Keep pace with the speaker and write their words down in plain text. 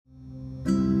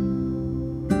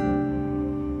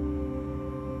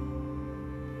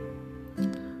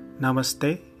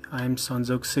Namaste, I am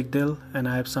Sanjog Sigdel and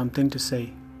I have something to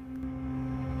say.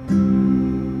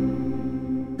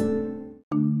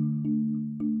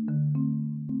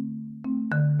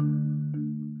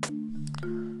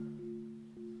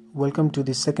 Welcome to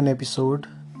the second episode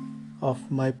of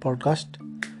my podcast.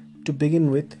 To begin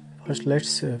with, first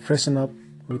let's freshen up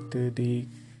with the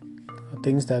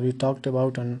things that we talked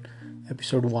about on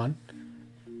episode 1.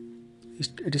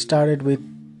 It started with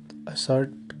a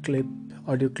short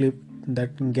audio clip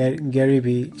that Gary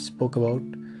Vee spoke about,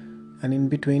 and in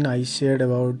between I shared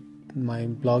about my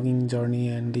blogging journey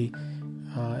and the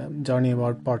journey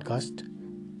about podcast.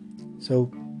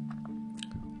 So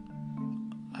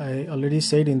I already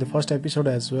said in the first episode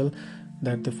as well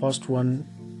that the first one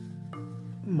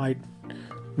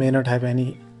may not have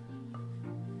any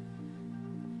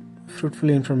fruitful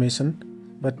information,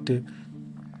 but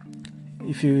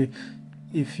if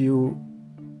you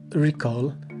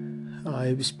recall,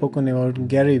 I've spoken about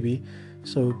Gary Vee.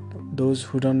 So those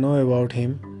who don't know about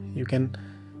him, you can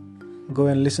go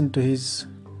and listen to his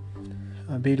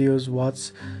videos, watch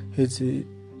his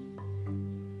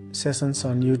sessions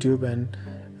on YouTube, and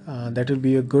that will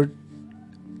be a good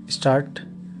start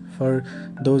for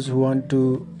those who want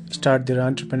to start their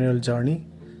entrepreneurial journey.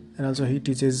 And also he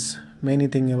teaches many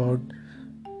things about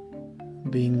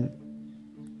being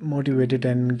motivated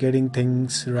and getting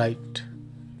things right.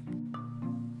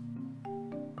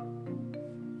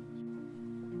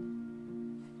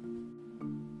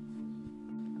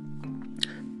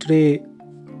 Today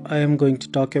I am going to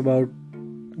talk about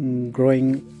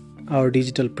growing our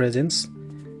digital presence.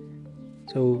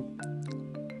 So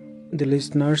the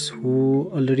listeners who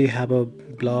already have a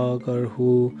blog or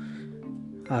who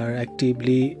are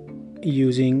actively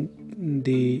using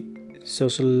the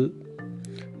social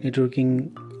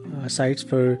networking sites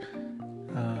for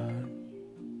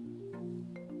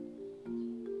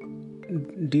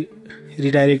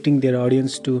redirecting their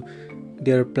audience to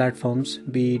their platforms,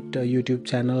 be it a YouTube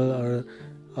channel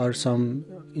or some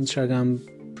Instagram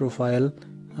profile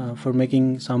for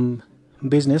making some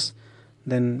business,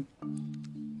 then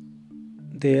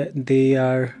they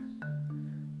are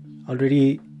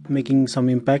already making some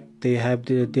impact. They have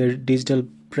their digital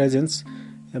presence,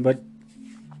 but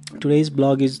today's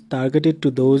blog is targeted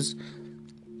to those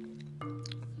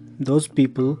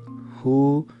people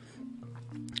who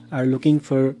are looking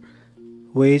for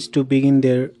ways to begin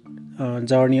their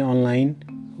journey online,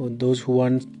 or those who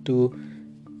want to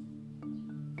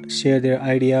share their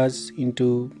ideas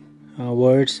into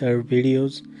words or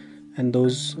videos, and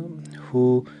those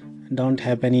who don't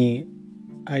have any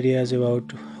ideas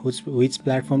about which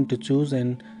platform to choose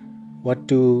and what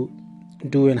to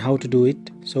do and how to do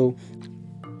it. So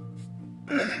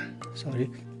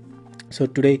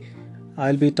today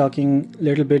I'll be talking a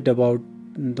little bit about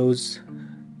those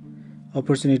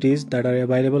opportunities that are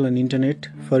available on internet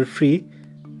for free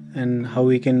and how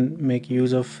we can make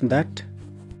use of that.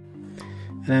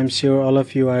 And I'm sure all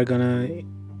of you are gonna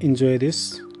enjoy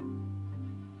this.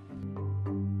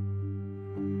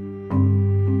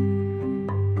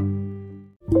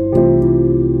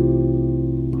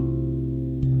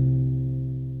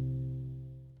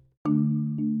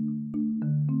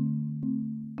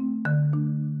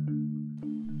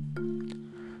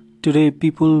 Today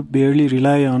people barely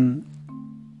rely on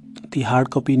the hard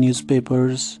copy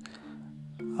newspapers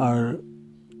or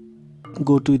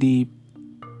go to the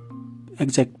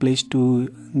exact place to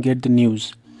get the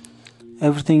news.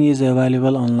 Everything is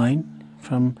available online,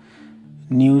 from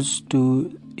news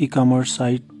to e-commerce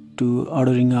site to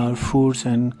ordering our foods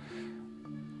and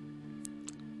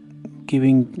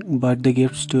giving birthday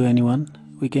gifts to anyone.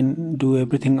 We can do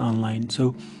everything online.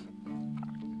 So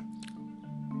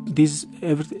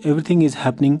everything is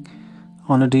happening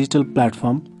on a digital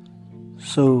platform.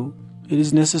 So it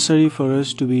is necessary for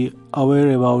us to be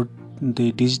aware about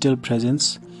the digital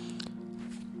presence.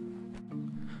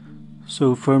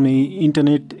 So for me,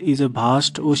 internet is a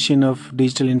vast ocean of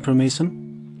digital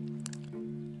information,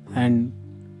 and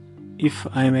if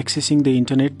I am accessing the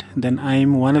internet, then I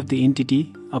am one of the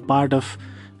entity, a part of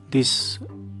this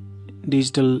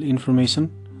digital information,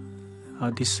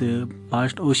 this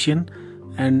vast ocean.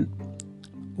 And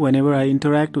whenever I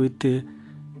interact with the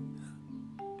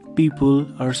people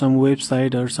or some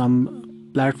website or some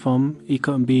platform,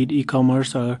 be it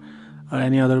e-commerce or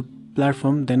any other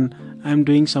platform, then I'm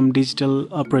doing some digital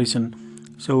operation.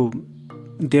 So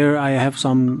there I have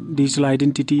some digital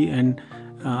identity and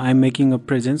I'm making a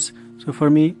presence. So for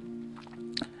me,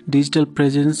 digital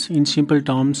presence in simple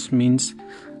terms means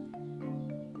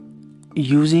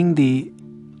using the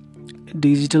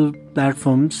digital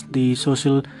platforms, the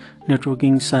social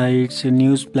networking sites,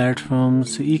 news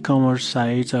platforms, e-commerce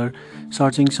sites, or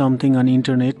searching something on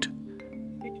internet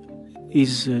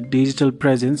is digital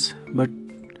presence. But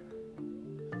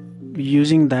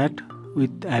using that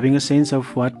with having a sense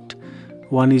of what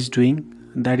one is doing,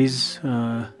 that is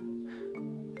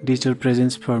digital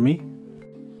presence for me.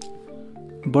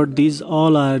 But these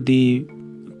all are the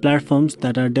platforms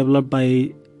that are developed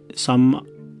by some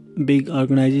big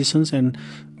organizations, and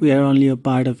we are only a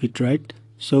part of it, right?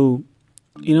 So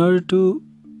in order to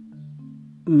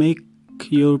make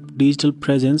your digital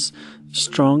presence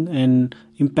strong and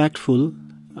impactful,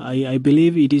 I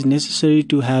believe it is necessary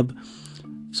to have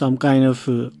some kind of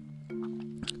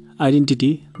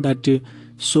identity that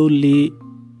solely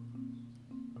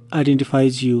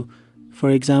identifies you. For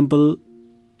example,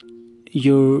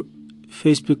 your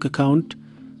Facebook account,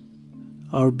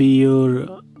 or be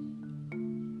your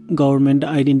government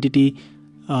identity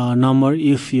number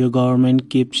if your government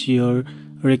keeps your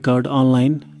record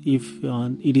online. If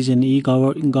it is an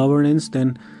e-governance,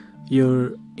 then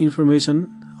your information,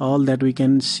 all that we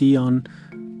can see on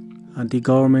the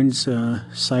government's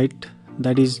site,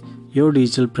 that is your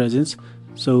digital presence.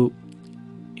 So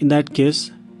in that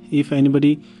case, if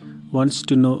anybody wants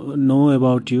to know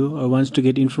about you, or wants to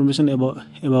get information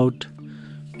about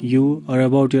you or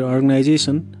about your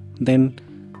organization, then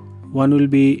one will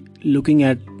be looking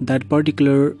at that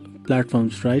particular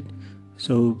platforms, right?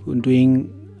 So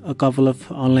doing a couple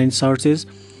of online searches,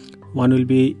 one will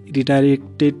be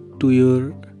redirected to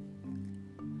your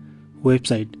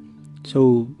website.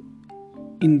 So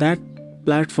in that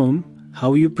platform,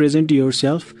 how you present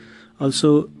yourself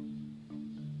also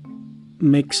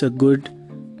makes a good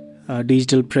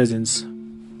digital presence.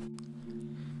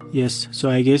 Yes, so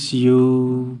I guess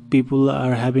you people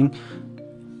are having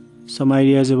some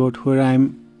ideas about where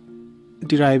I'm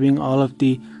deriving all of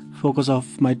the focus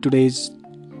of my today's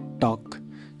talk.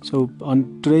 So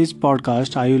on today's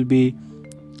podcast, I will be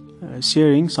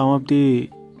sharing some of the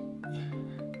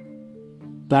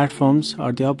platforms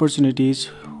or the opportunities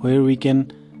where we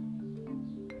can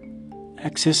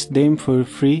access them for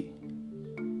free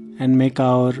and make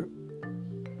our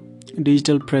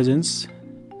digital presence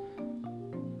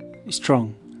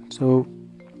strong. So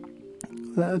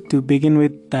to begin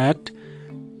with that,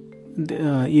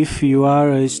 if you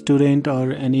are a student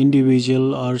or an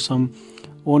individual or some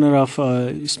owner of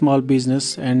a small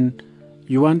business and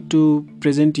you want to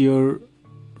present your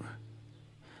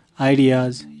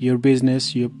ideas, your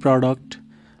business, your product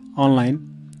online,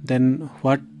 then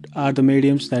what are the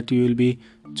mediums that you will be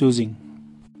choosing?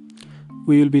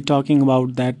 We will be talking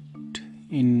about that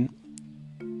in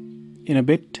a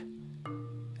bit,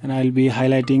 and I'll be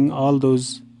highlighting all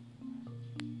those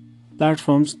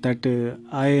platforms that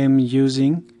I am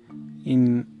using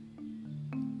in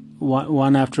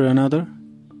one after another.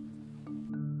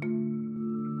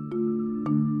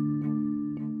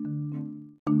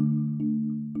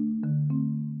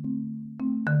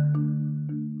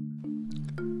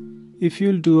 If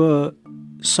you'll do a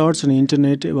search on the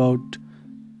internet about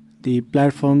the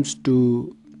platforms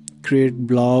to create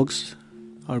blogs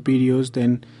or videos,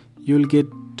 then you'll get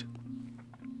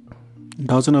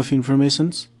dozen of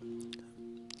informations.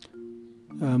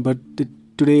 But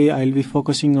today I'll be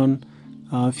focusing on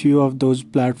a few of those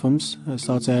platforms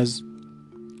such as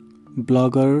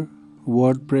Blogger,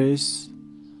 WordPress,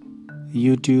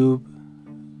 YouTube,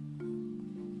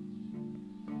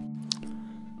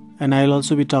 and I'll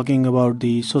also be talking about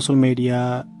the social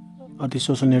media or the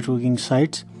social networking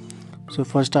sites. So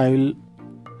first I will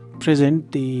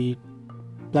present the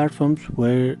platforms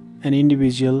where an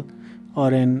individual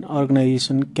or an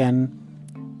organization can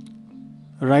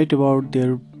write about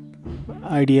their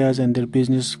ideas and their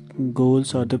business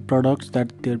goals or the products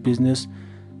that their business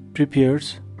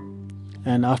prepares,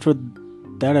 and after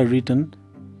that are written,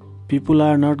 people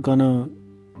are not gonna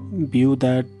view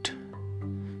that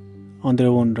on their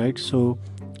own, right? So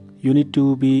you need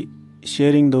to be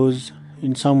sharing those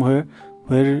in somewhere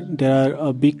where there are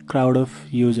a big crowd of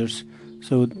users.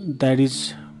 So that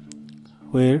is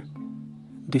where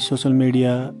the social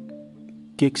media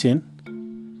kicks in,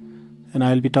 and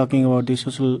I'll be talking about the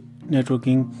social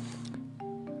networking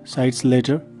sites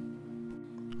later.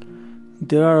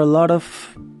 There are a lot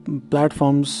of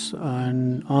platforms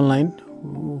and online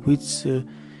which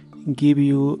give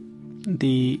you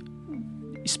the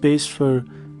space for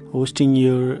hosting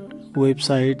your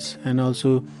websites, and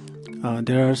also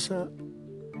there are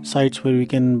sites where we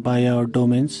can buy our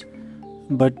domains,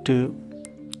 but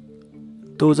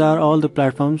those are all the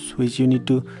platforms which you need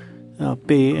to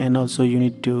pay, and also you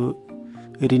need to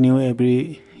renew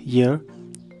every year.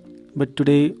 But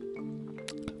today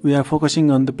we are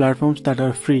focusing on the platforms that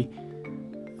are free.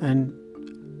 And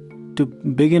to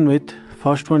begin with,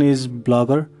 first one is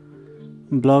Blogger.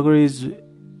 Blogger is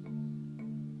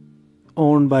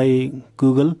owned by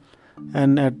Google,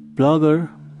 and at Blogger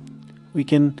we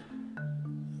can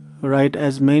write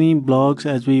as many blogs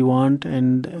as we want,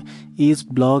 and each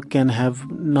blog can have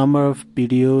number of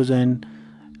videos and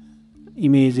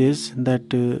images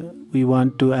that we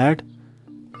want to add.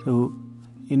 So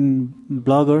in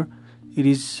Blogger it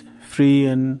is free,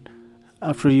 and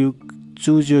after you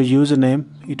choose your username,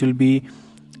 it will be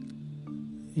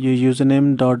your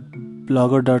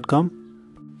username.blogger.com.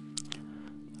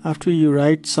 After you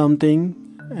write something,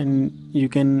 and you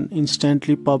can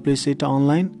instantly publish it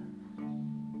online,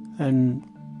 and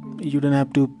you don't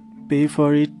have to pay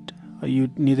for it.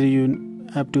 Neither you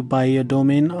have to buy a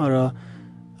domain or a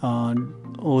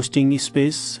hosting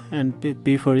space and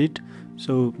pay for it.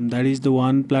 So that is the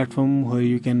one platform where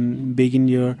you can begin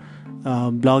your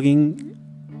blogging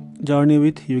journey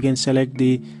with. You can select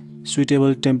the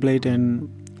suitable template and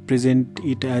present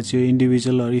it as your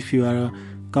individual, or if you are a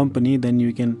company, then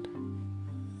you can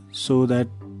show that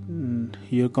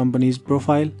your company's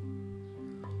profile.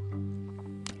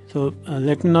 So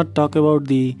let me not talk about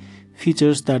the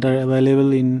features that are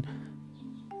available in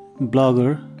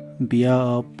Blogger via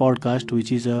a podcast,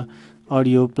 which is a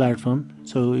audio platform.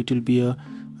 So it will be a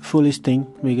foolish thing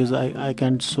because I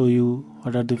can't show you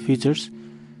what are the features,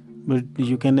 but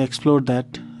you can explore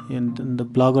that. And the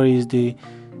Blogger is the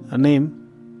name,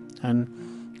 and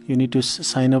you need to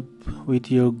sign up with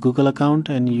your Google account,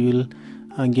 and you will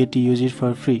get to use it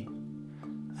for free.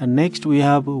 And next we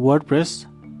have WordPress.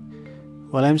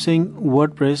 While I'm saying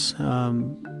WordPress,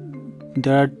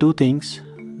 there are two things.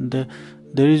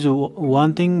 There is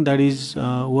one thing that is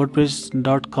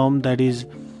WordPress.com, that is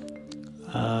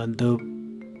the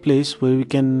place where we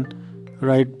can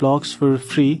write blogs for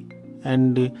free,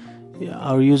 and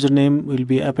our username will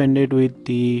be appended with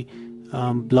the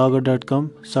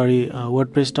WordPress.com.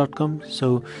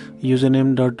 So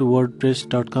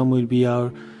username.wordpress.com will be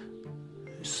our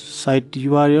site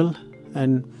URL,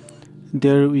 and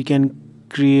there we can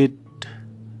create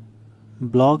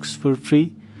blogs for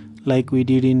free like we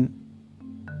did in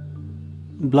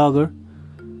Blogger.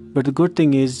 But the good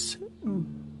thing is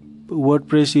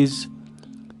WordPress is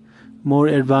more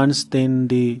advanced than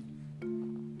the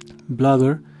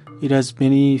Blogger. It has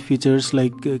many features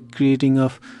like creating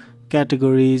of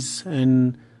categories,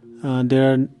 and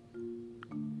there are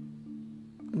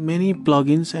many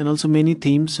plugins and also many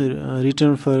themes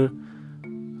written for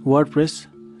WordPress.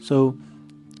 So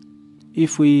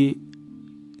if we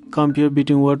compare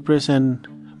between WordPress and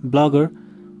Blogger,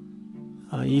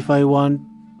 if I want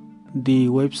the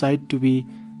website to be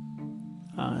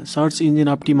search engine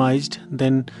optimized,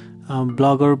 then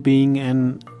Blogger being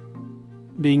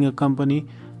a company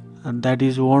that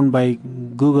is owned by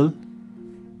Google,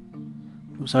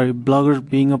 Blogger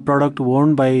being a product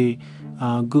owned by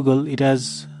Google, it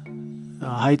has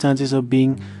high chances of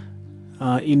being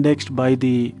indexed by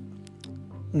the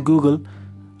Google.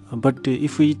 But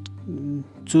if we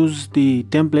choose the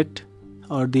template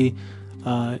or the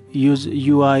use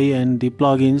UI and the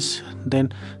plugins,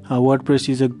 then WordPress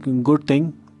is a good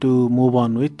thing to move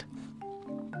on with.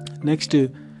 Next,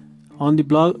 on the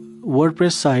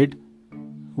WordPress side,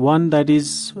 one that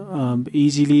is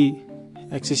easily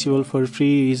accessible for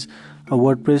free is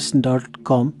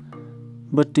WordPress.com.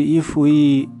 But if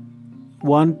we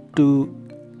want to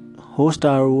host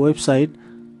our website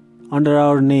under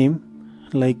our name,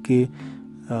 like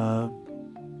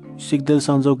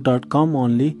sigdalsanjog.com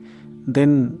only,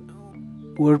 then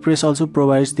WordPress also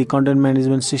provides the content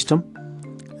management system,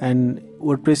 and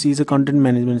WordPress is a content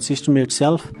management system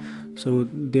itself. So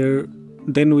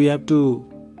then we have to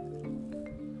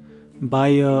buy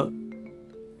a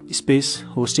space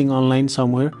hosting online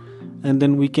somewhere, and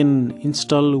then we can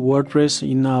install WordPress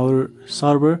in our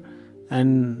server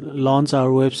and launch our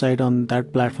website on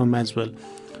that platform as well.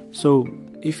 So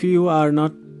if you are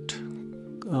not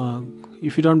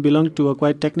if you don't belong to a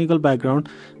quite technical background,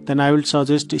 then I will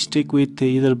suggest stick with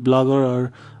either Blogger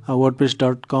or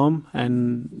WordPress.com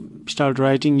and start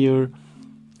writing your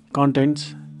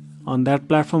contents on that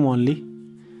platform only.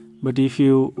 But if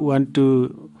you want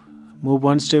to move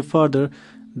one step further,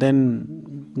 then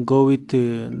go with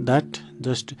that.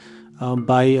 Just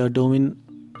buy a domain,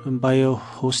 buy a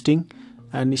hosting,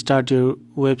 and start your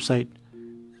website.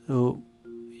 So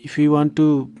if you want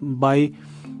to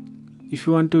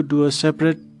do a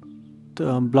separate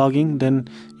blogging, then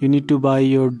you need to buy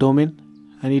your domain,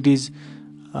 and it is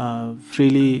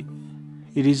freely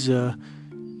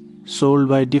sold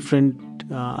by different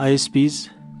ISPs,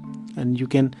 and you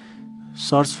can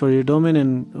search for your domain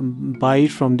and buy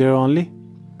it from there only.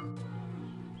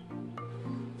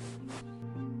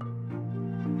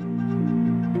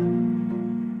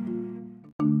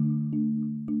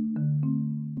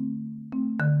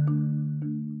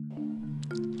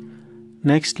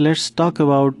 Next, let's talk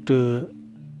about the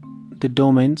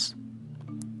domains.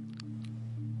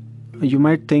 You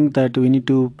might think that we need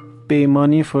to pay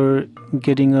money for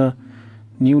getting a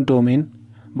new domain,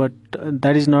 but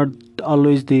that is not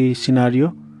always the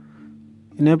scenario.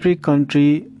 In every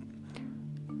country,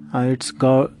 its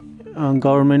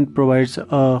government provides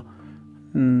a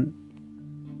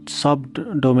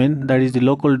subdomain, that is the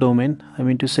local domain. I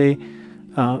mean to say,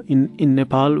 in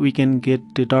Nepal we can get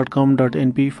the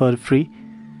 .com.np for free,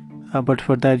 but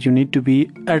for that you need to be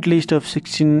at least of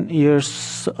 16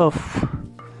 years of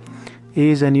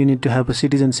age and you need to have a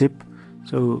citizenship.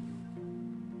 So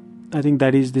I think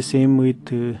that is the same with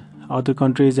other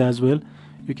countries as well.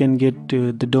 You can get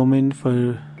the domain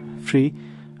for free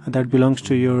that belongs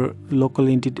to your local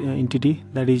entity,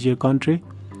 that is your country.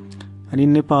 And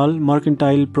in Nepal,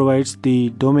 Mercantile provides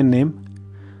the domain name.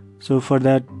 So for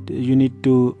that you need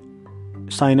to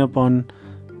sign up on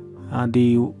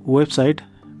the website.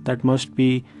 That must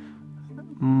be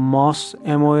mos.reg.np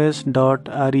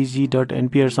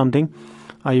or something.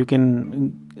 You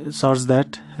can search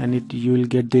that and you will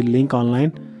get the link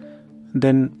online.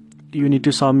 Then you need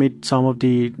to submit some of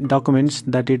the documents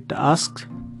that it asks.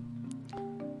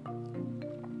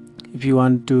 If you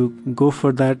want to go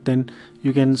for that, then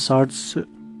you can search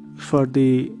for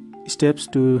the steps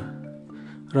to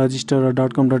register a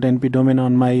 .com.np domain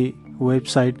on my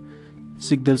website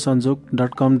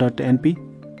sigdalsanjok.com.np.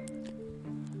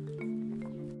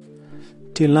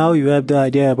 Till now you have the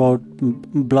idea about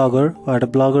Blogger, what a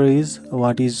blogger is,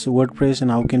 what is WordPress, and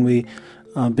how can we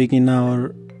begin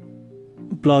our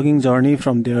blogging journey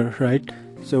from there, right?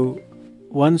 So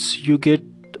once you get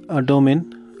a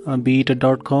domain, be it a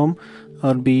 .com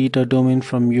or be it a domain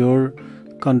from your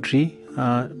country,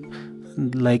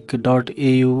 like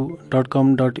 .au,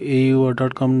 .com.au or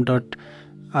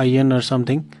 .com.in or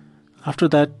something. After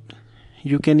that,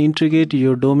 you can integrate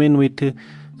your domain with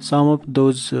some of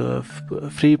those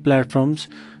free platforms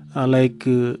like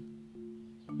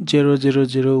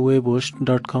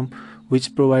 000webhost.com,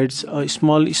 which provides a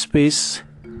small space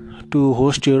to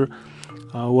host your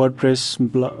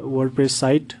WordPress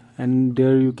site, and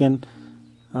there you can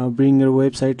bring your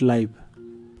website live.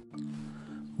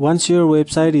 Once your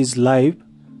website is live,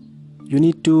 you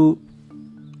need to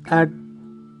add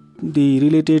the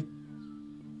related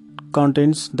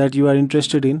contents that you are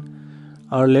interested in,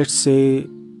 or let's say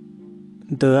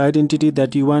the identity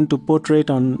that you want to portray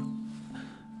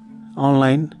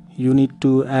online. You need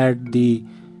to add the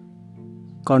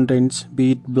contents,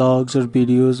 be it blogs or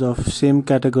videos of same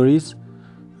categories.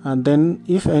 And then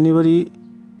if anybody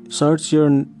search your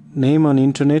name on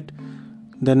internet,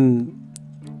 then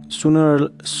sooner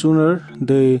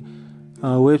the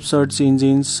web search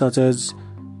engines such as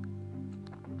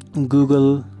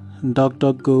Google,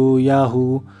 DuckDuckGo,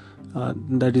 Yahoo,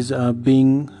 that is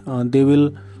Bing, they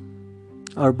will,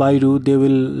 or Baidu, they will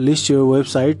list your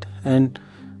website and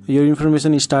your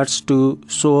information starts to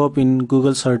show up in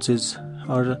Google searches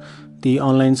or the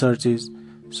online searches.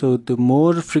 So the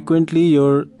more frequently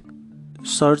your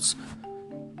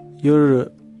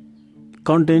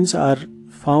contents are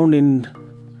found in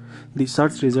the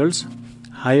search results,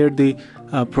 higher the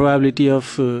probability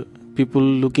of people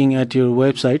looking at your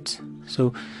websites.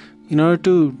 So in order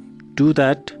to do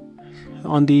that,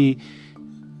 on the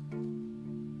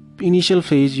initial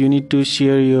phase you need to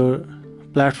share your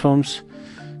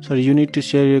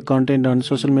content on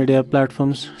social media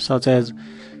platforms such as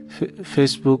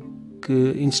Facebook,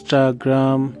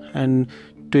 Instagram and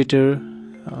Twitter,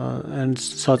 and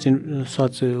such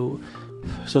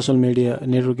social media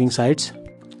networking sites.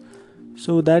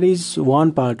 So that is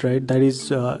one part, right? That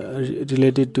is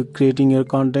related to creating your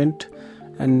content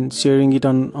and sharing it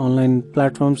on online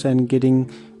platforms and getting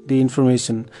the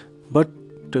information. But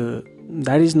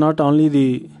that is not only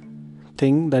the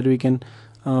thing that we can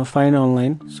find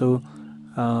online. So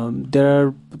there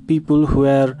are people who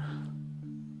are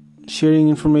sharing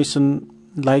information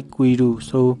like we do.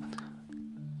 So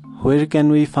where can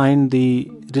we find the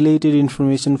related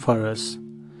information for us?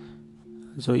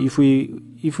 So if we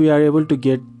are able to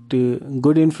get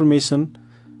good information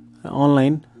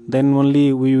online, then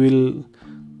only we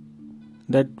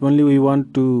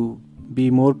want to be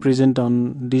more present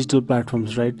on digital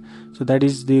platforms, right? So that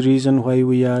is the reason why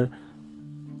we are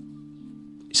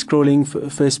scrolling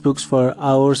Facebooks for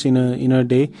hours in a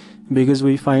day, because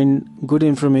we find good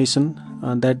information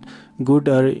that good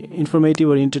or informative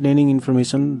or entertaining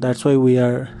information. That's why we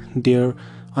are there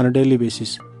on a daily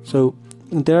basis. So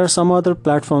there are some other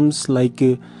platforms like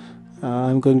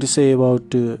I'm going to say about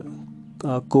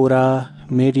Quora,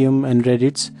 Medium and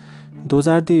Reddit. Those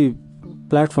are the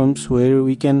platforms where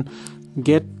we can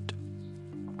get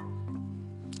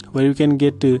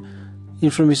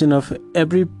information of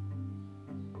every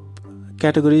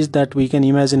categories that we can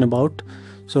imagine about.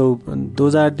 So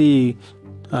those are the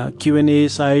Q&A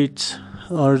sites,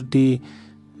 or the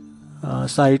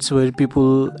sites where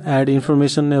people add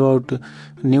information about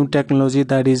new technology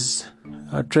that is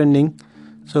trending.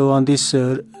 So on this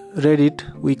Reddit,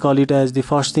 we call it as the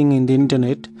first thing in the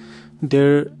internet.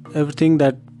 There, everything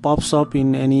that pops up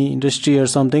in any industry or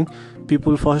something,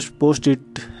 people first post it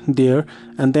there,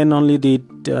 and then only they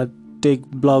take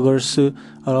bloggers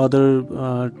or other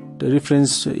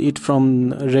reference it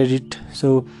from Reddit.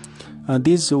 So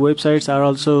these websites are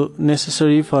also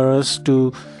necessary for us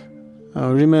to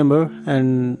remember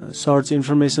and search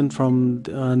information from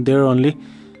there only.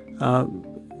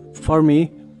 For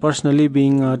me personally,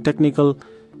 being a technical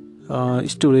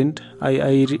student,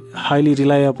 I highly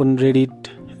rely upon Reddit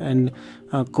and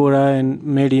Quora and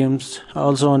Mediums,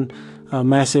 also on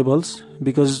Massables,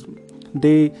 because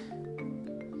they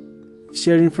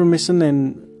share information,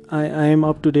 and I am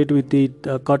up to date with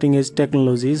the cutting edge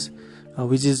technologies,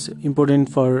 which is important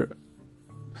for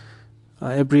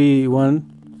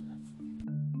everyone.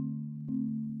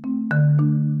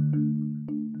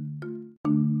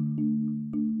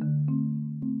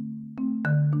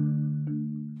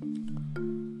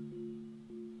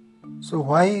 So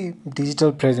why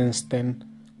digital presence then?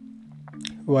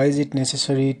 Why is it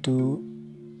necessary to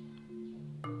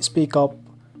speak up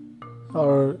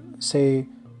or say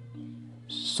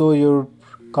show your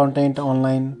content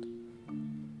online?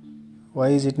 Why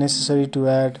is it necessary to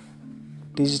add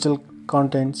digital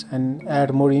contents and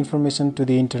add more information to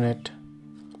the internet?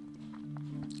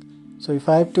 So if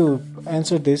I have to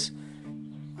answer this,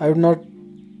 I would not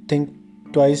think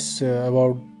twice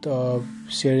about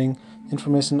sharing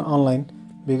information online,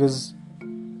 because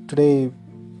today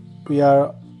we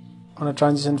are on a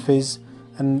transition phase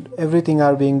and everything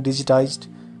are being digitized,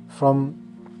 from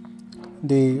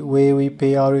the way we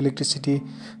pay our electricity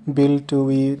bill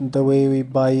to the way we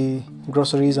buy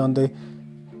groceries on the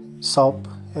shop.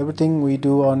 Everything we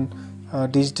do on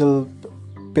digital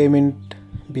payment,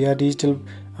 via digital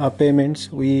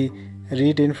payments. We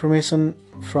read information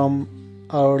from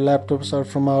our laptops or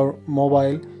from our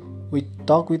mobile. We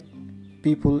talk with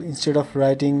people instead of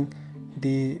writing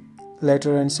the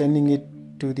letter and sending it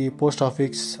to the post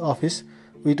office.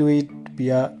 We do it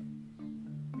via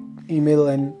email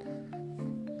and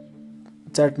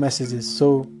chat messages.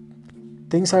 So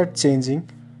things are changing,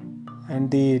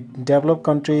 and the developed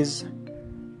countries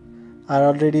are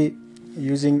already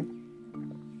using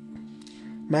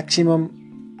maximum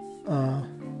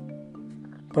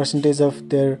percentage of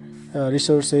their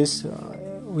resources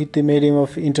with the medium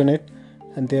of internet,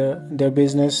 and their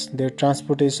business, their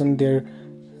transportation, their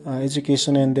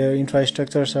education and their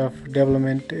infrastructures of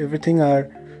development, everything are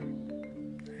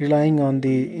relying on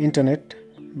the internet.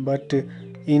 But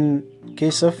in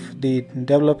case of the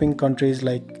developing countries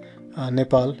like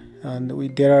Nepal, and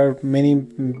there are many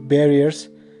barriers,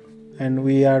 and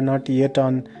we are not yet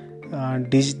on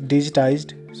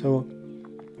digitized. So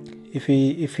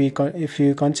if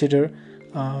you consider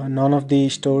none of the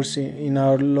stores in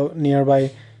our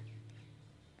nearby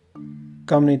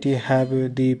community have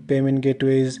the payment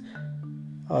gateways,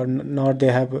 or not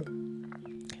they have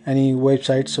any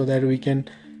website so that we can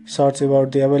search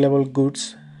about the available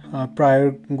goods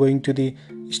prior going to the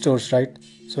stores, right?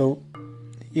 So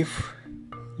if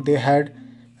they had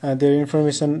their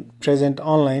information present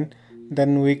online,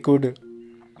 then we could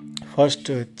first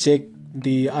check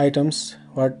the items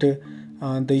what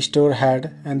the store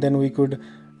had, and then we could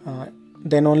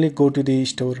then only go to the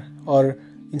store. Or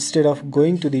instead of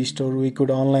going to the store, we could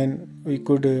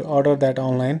order that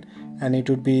online, and it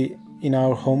would be in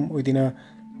our home within a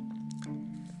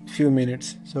few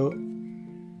minutes. So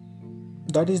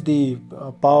that is the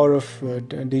power of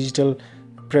digital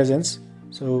presence.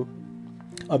 So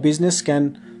a business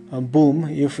can boom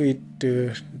if it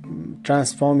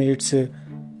transform its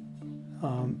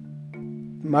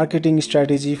marketing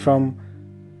strategy from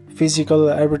physical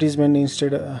advertisement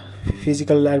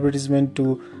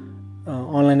to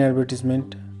online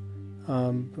advertisement.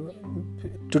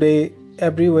 Today,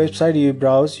 every website you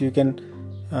browse, you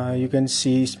can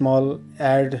see small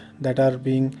ad that are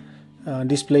being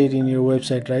displayed in your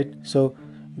website, right? So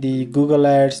the Google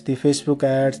ads, the Facebook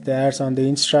ads, the ads on the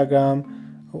Instagram,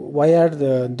 why are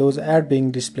those ads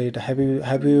being displayed? Have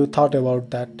you thought about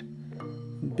that?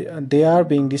 They are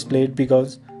being displayed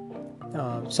because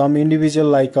some individual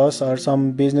like us or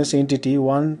some business entity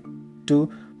want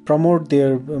to promote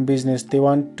their business. They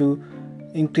want to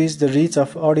increase the reach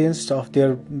of audience of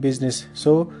their business,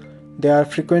 so they are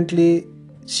frequently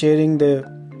sharing the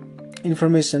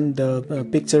information, the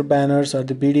picture banners or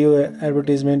the video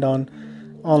advertisement on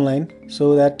online,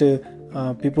 so that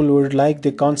people would like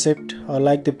the concept or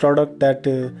like the product that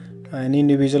an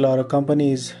individual or a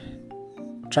company is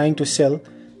trying to sell.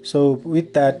 So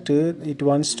with that, it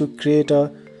wants to create a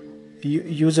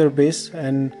user base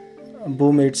and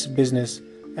boom its business.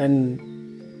 And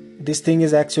this thing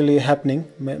is actually happening.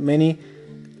 Many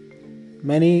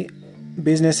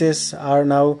businesses are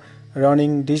now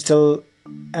running digital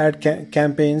ad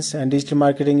campaigns and digital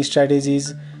marketing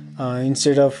strategies,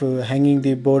 instead of hanging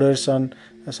the posters on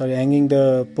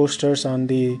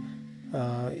the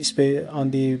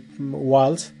on the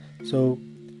walls. So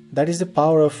that is the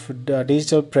power of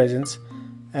digital presence.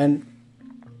 And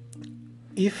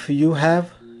if you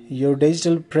have your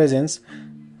digital presence,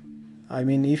 I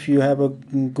mean, if you have a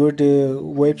good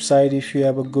website, if you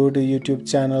have a good YouTube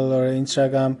channel or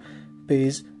Instagram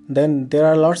page, then there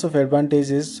are lots of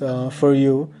advantages for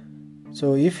you.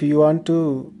 So if you want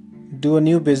to do a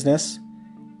new business,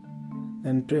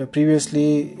 and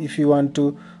previously if you want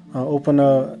to open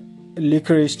a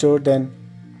liquor store, then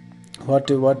what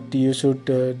you should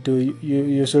do,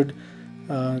 you should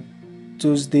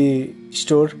choose the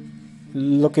store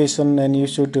location, and you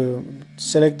should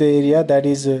select the area that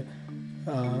is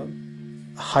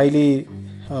highly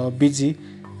busy,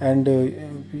 and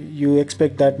you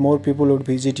expect that more people would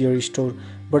visit your store.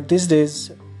 But these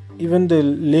days even the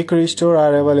liquor store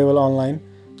are available online.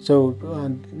 So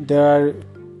there are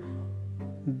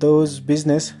those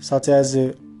business such as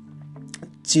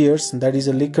Cheers, that is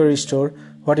a liquor store.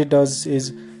 What it does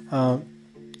is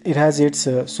it has its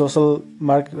social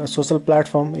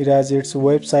platform, it has its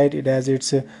website, it has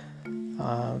its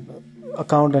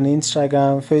account on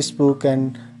Instagram, Facebook,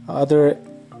 and other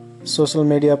social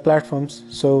media platforms.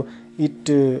 So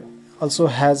it also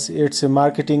has its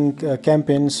marketing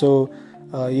campaign. So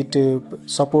it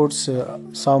supports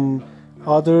some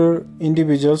other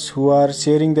individuals who are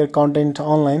sharing their content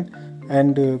online,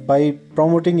 and by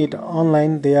promoting it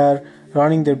online, they are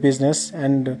running their business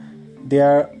and they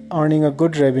are earning a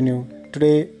good revenue.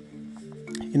 Today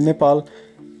in Nepal,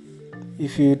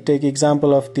 if you take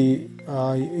example of the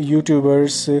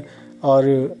YouTubers or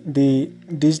the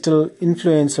digital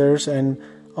influencers and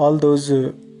all those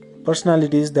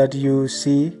personalities that you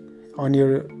see on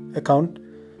your account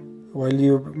while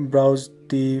you browse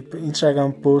the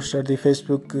Instagram post or the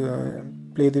Facebook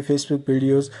play the Facebook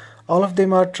videos, all of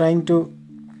them are trying to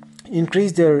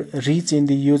increase their reach in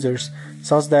the users,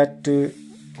 such that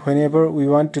whenever we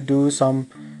want to do some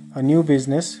new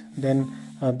business, then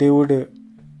they would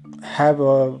have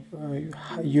a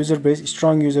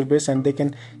strong user base, and they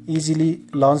can easily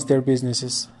launch their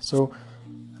businesses. So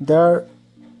there are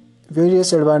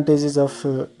various advantages of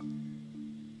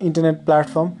internet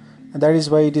platform, and that is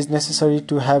why it is necessary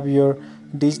to have your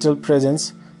digital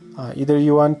presence. Either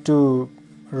you want to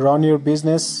run your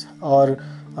business, or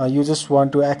you just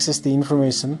want to access the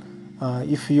information.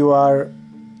 If you are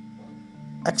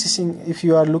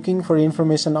looking for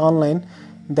information online,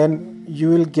 then you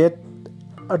will get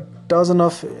a dozen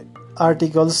of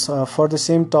articles for the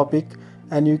same topic,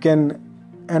 and you can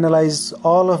analyze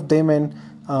all of them and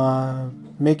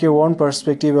make your own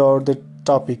perspective about the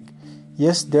topic.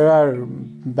 Yes, there are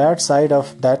bad side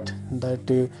of that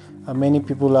many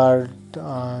people are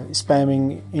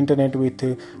spamming internet with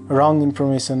wrong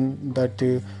information, that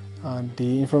the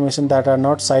information that are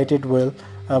not cited well,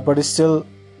 but still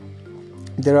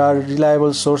there are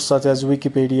reliable sources such as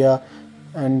Wikipedia,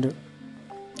 and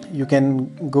you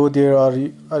can go there, or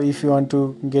if you want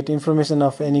to get information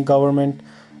of any government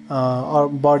or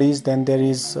bodies, then there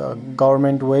is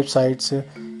government websites.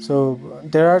 So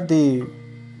there are the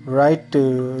right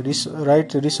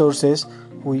resources.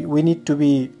 We need to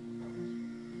be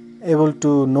able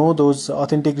to know those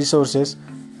authentic resources,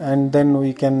 and then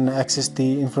we can access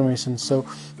the information. So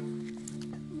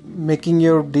making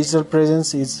your digital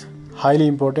presence is highly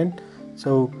important.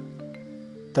 So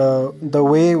the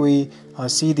way we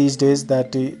see these days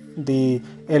that the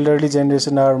elderly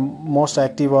generation are most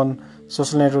active on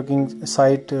social networking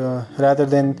site rather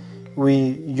than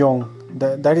we young.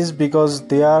 That is because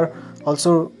they are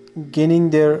also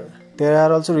receiving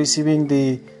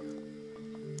the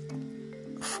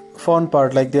fun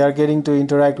part, like they are getting to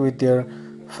interact with their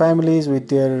families, with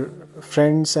their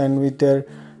friends, and with their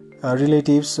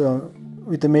relatives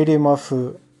with the medium of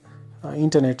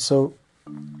internet. So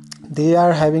they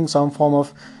are having some form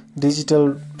of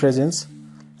digital presence.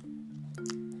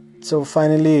 So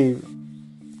finally,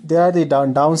 there are the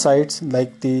downsides,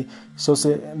 like the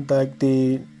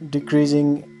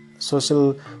decreasing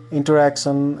social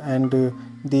interaction and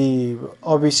the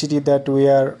obesity that we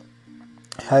are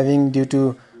having due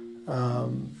to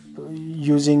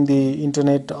using the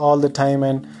internet all the time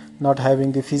and not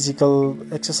having the physical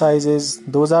exercises.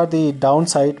 Those are the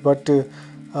downside, but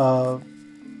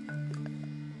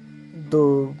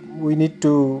though we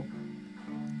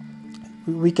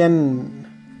can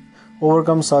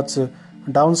overcome such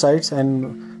downsides,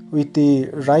 and with the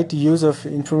right use of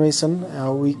information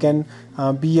we can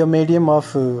be a medium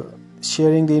of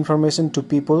sharing the information to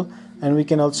people, and we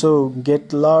can also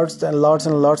get lots and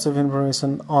lots of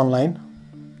information online.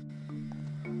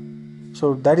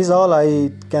 So that is all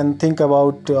I can think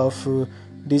about of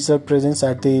digital presence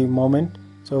at the moment.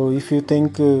 So if you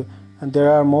think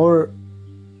there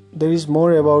is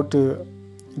more about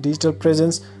digital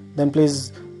presence, then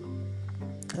please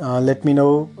let me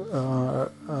know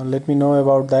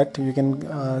about that. You can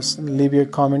leave your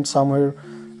comment somewhere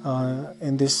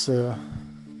in this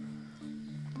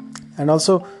and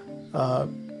also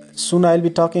soon I'll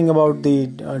be talking about the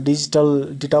digital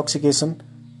detoxification.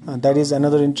 That is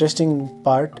another interesting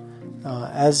part.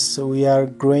 As we are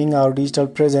growing our digital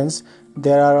presence,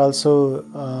 there are also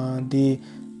the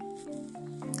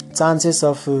chances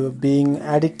of being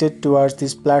addicted towards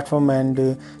this platform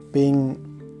and being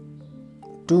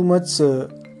too much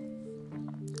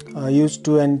used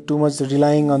to and too much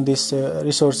relying on these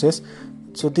resources.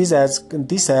 So this has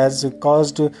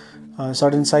caused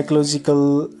certain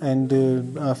psychological and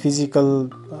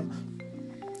physical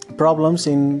problems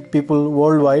in people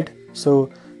worldwide. So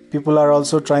people are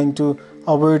also trying to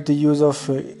avoid the use of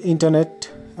internet,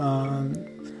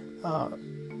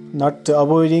 not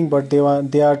avoiding, but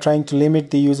they are trying to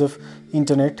limit the use of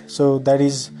internet. So that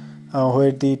is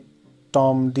where the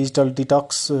term digital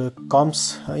detox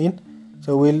comes in.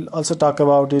 So we'll also talk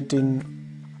about it in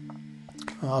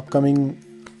upcoming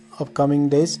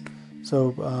days.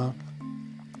 So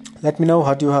let me know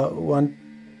what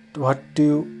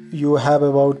do you have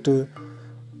about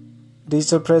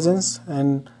digital presence,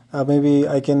 and maybe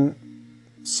I can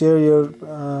share your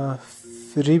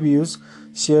reviews,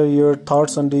 share your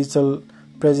thoughts on digital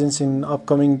presence in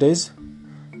upcoming days.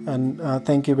 And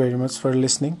thank you very much for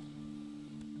listening.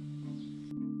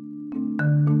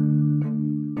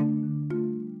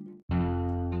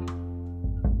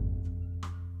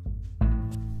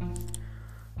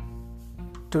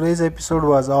 Today's episode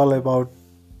was all about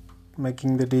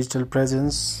making the digital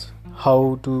presence,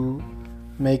 how to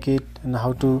make it and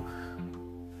how to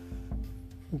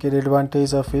get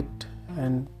advantage of it.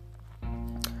 And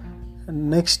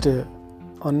next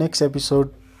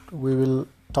episode we will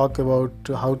talk about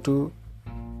how to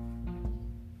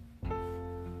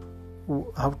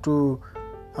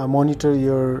monitor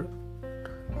your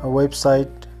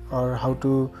website, or how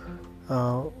to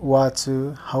watch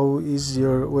how is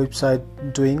your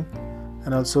website doing.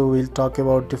 And also we'll talk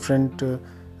about different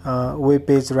web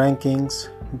page rankings,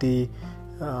 the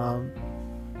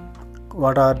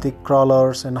what are the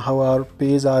crawlers and how our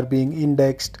pages are being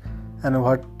indexed, and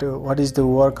what is the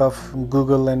work of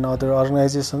Google and other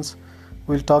organizations.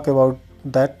 We'll talk about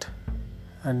that,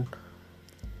 and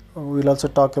we'll also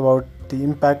talk about the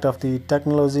impact of the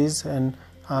technologies, and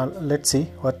let's see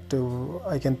what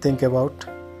I can think about.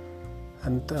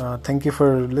 And thank you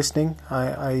for listening.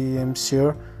 I am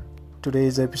sure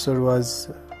today's episode was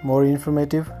more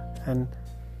informative, and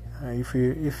if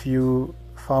you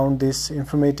found this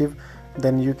informative,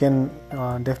 then you can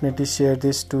definitely share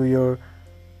this to your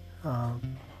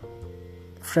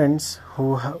friends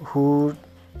who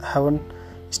haven't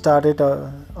started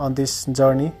on this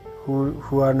journey,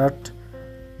 who are not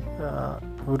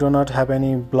who do not have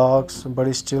any blogs,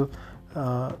 but still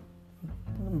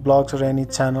blogs or any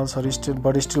channels, or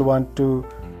still want to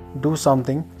do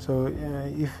something. So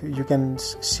if you can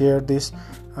share this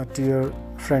to your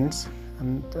friends.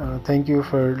 And thank you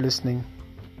for listening.